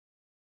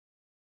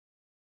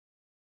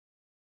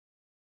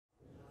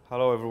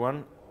Hello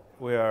everyone.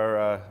 We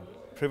are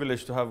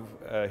privileged to have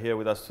here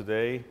with us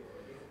today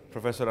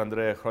Professor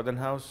André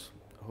Grotenhuis,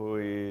 who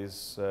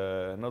is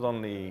not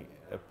only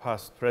a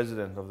past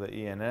president of the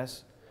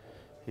EANS,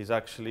 he's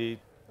actually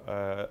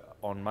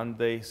on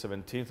Monday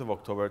 17th of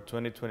October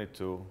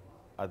 2022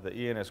 at the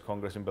EANS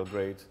Congress in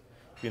Belgrade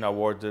been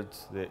awarded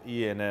the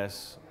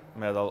EANS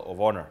Medal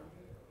of Honor.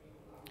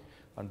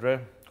 André,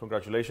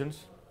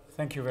 congratulations.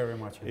 Thank you very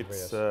much,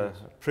 Andreas. It's a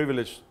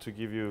privilege to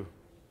give you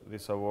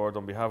this award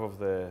on behalf of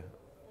the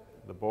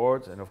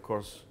board and of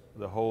course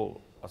the whole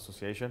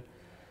association.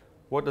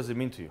 What does it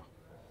mean to you?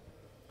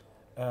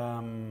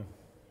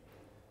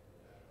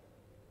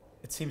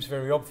 It seems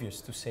very obvious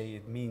to say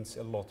it means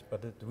a lot,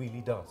 but it really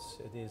does.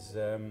 It is,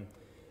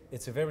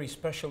 it's a very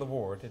special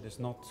award. It is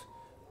not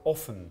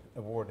often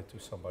awarded to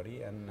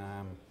somebody, and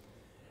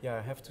yeah,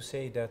 I have to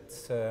say that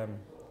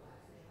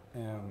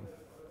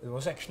it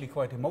was actually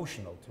quite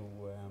emotional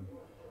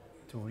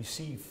to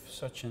receive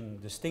such a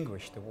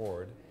distinguished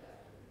award.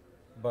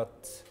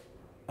 But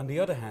on the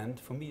other hand,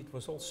 for me it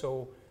was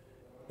also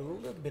a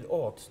little bit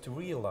odd to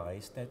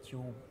realize that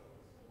you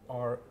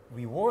are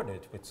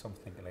rewarded with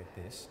something like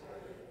this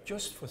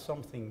just for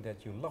something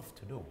that you love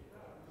to do.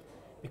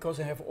 Because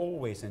I have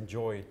always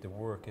enjoyed the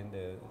work in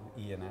the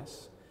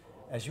EANS.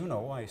 As you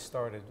know, I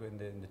started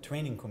in the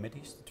training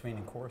committees, the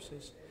training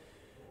courses.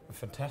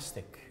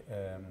 Fantastic.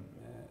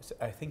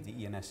 I think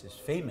the EANS is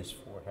famous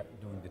for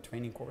doing the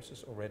training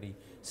courses already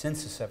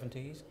since the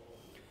 70s.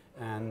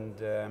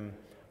 And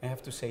I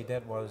have to say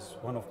that was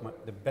one of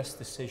the best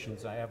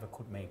decisions I ever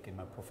could make in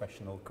my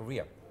professional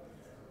career,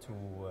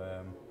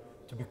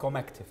 to become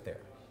active there.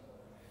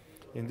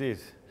 Indeed.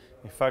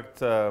 In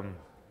fact,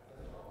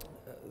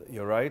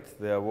 you're right.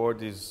 The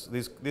award is,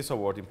 this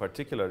award in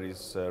particular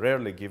is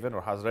rarely given,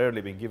 or has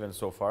rarely been given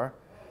so far.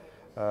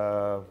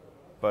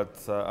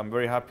 But I'm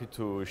very happy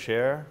to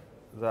share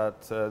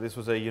that this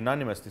was a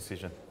unanimous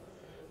decision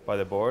by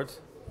the board.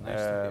 Nice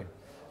to hear.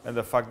 And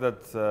the fact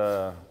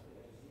that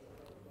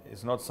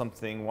it's not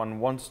something one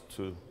wants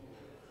to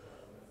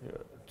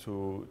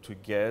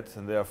get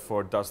and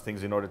therefore does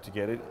things in order to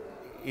get it.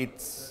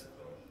 It's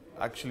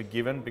actually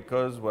given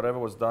because whatever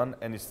was done,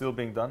 and is still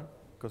being done,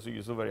 because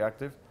you're still very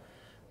active,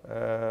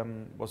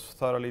 was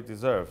thoroughly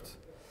deserved.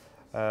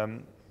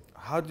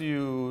 How do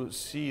you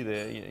see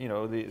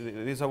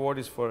this award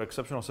is for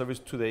exceptional service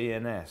to the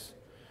EANS,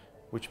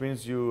 which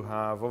means you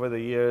have over the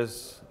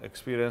years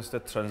experienced a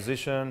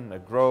transition, a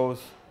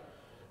growth,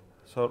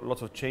 so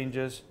lots of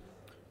changes.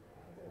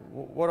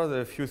 What are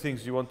the few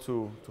things you want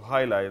to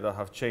highlight that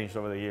have changed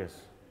over the years?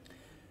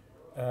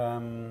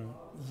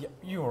 Yeah,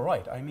 you're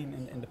right. I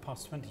mean, in the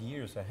past 20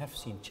 years I have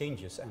seen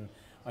changes, and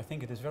I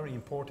think it is very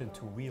important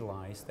to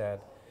realize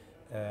that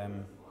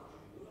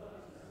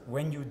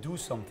when you do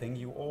something,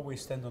 you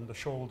always stand on the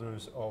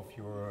shoulders of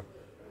your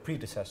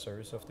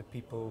predecessors, of the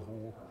people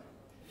who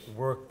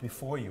worked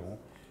before you.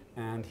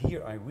 And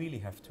here I really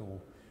have to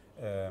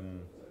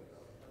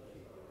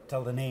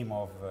tell the name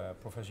of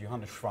Professor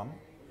Johannes Schramm,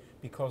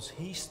 because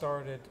he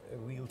started a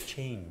real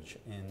change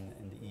in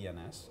the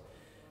EANS,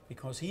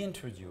 because he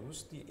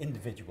introduced the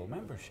individual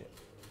membership.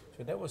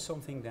 So that was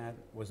something that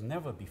was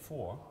never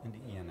before in the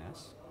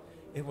EANS.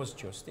 It was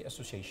just the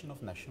Association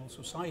of National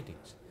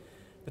Societies.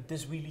 But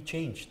this really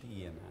changed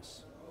the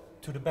EANS,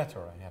 to the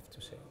better, I have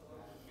to say.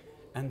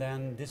 And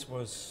then this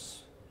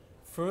was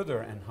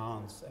further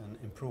enhanced and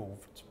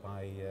improved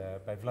by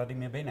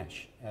Vladimir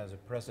Benesch as a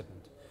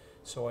president.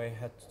 So I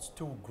had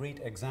two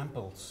great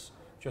examples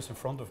just in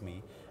front of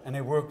me, and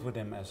I worked with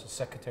him as a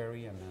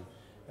secretary and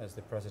as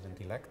the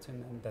president-elect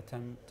in that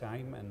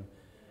time.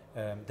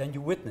 And then you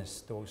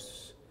witness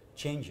those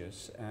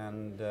changes.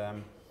 And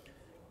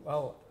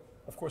well,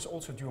 of course,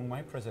 also during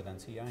my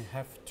presidency, I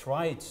have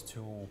tried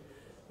to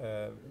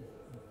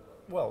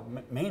well,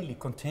 mainly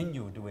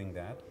continue doing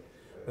that,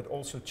 but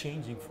also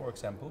changing, for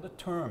example, the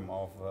term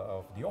of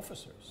the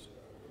officers.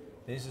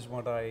 This is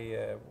what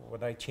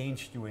I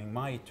changed during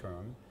my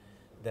term,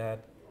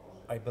 that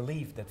I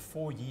believe that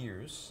 4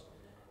 years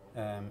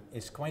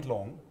is quite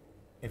long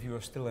if you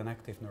are still an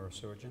active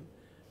neurosurgeon.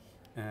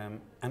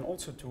 And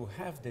also to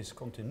have this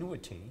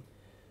continuity,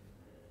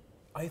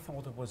 I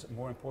thought it was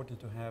more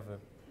important to have a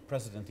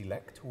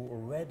president-elect who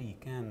already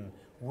can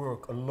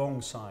work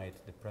alongside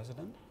the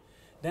president.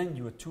 Then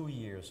you are 2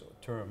 years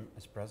term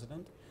as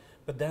president,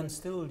 but then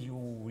still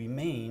you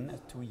remain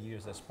 2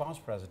 years as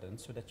past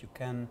president so that you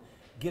can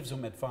give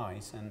some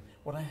advice. And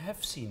what I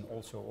have seen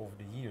also over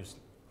the years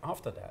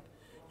after that,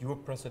 your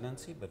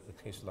presidency, but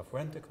with Jesus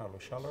Lafuente,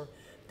 Carlos Schaller,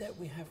 that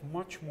we have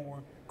much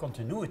more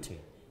continuity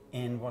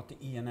in what the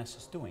EANS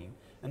is doing.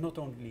 And not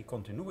only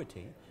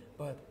continuity,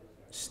 but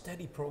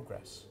steady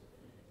progress.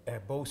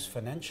 Both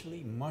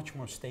financially, much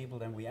more stable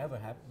than we ever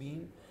have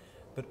been,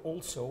 but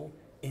also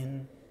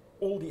in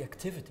all the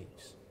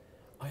activities.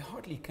 I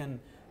hardly can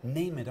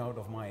name it out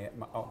of my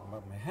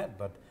head,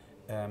 but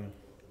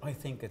I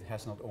think it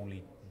has not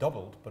only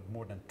doubled, but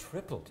more than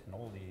tripled in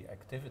all the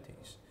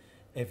activities,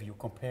 if you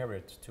compare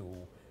it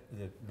to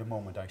the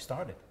moment I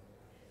started.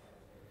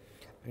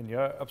 And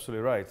you're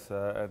absolutely right.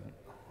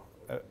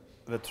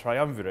 the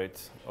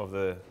triumvirate of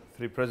the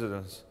three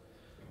presidents,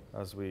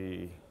 as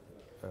we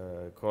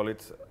call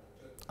it,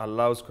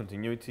 allows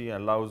continuity,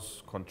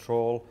 allows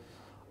control,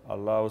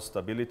 allows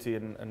stability,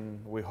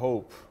 and we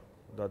hope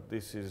that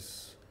this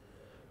is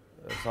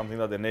something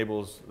that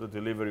enables the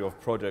delivery of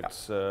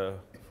projects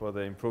for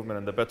the improvement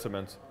and the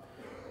betterment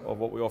of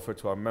what we offer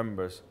to our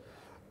members.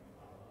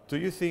 Do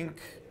you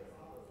think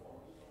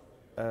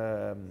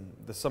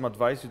there's some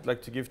advice you'd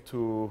like to give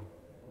to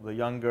the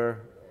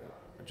younger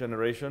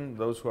generation,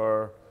 those who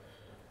are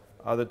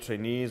either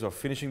trainees or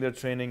finishing their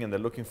training and they're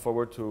looking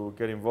forward to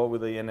get involved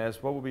with the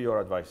EANS? What would be your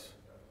advice?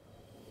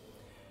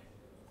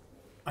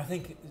 I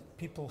think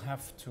people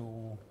have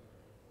to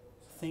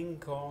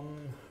think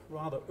on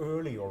rather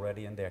early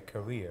already in their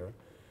career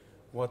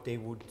what they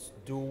would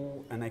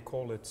do, and I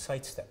call it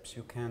side steps.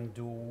 You can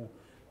do,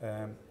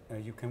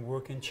 you can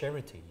work in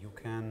charity, you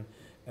can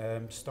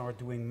start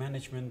doing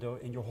management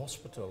in your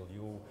hospital,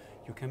 you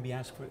can be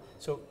asked for,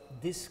 so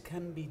this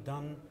can be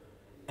done,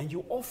 and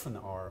you often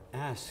are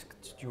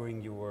asked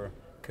during your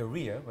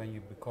career, when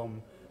you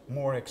become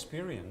more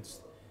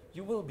experienced,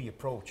 you will be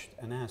approached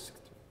and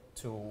asked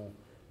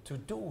to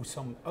do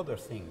some other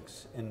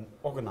things in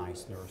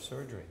organized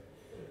neurosurgery.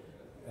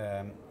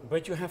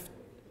 But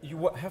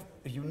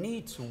you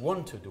need to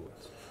want to do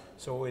it.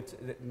 So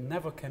it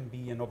never can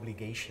be an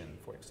obligation.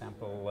 For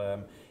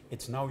example,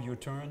 it's now your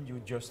turn,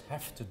 you just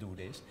have to do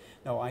this.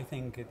 No, I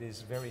think it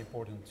is very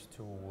important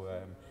to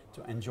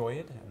enjoy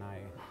it, and I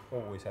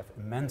always have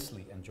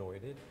immensely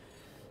enjoyed it.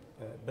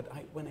 But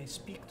when I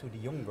speak to the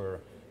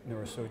younger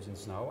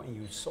neurosurgeons now, and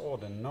you saw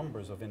the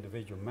numbers of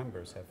individual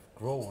members have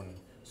grown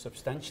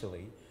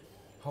substantially,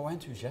 how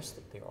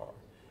enthusiastic they are.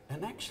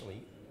 And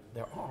actually,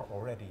 there are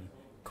already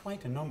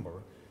quite a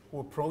number who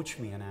approach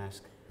me and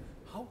ask,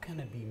 how can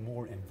I be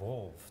more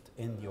involved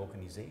in the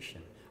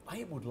organization?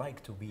 I would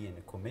like to be in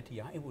a committee,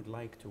 I would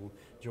like to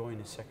join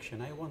a section,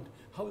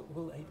 how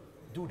will I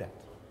do that?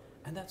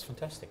 And that's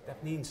fantastic.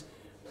 That means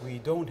we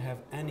don't have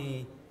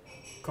any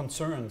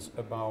concerns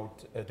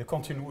about the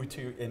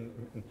continuity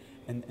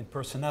in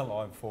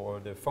personnel for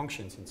the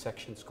functions in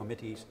sections,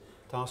 committees,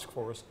 task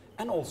force,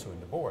 and also in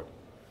the board.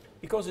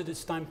 Because it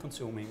is time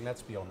consuming,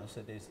 let's be honest,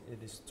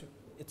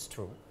 it's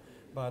true,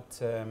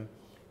 but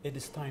it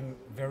is time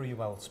very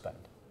well spent.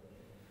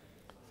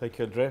 Thank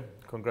you, André.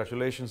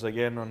 Congratulations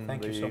again on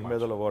the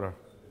Medal of Honor.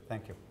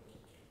 Thank you.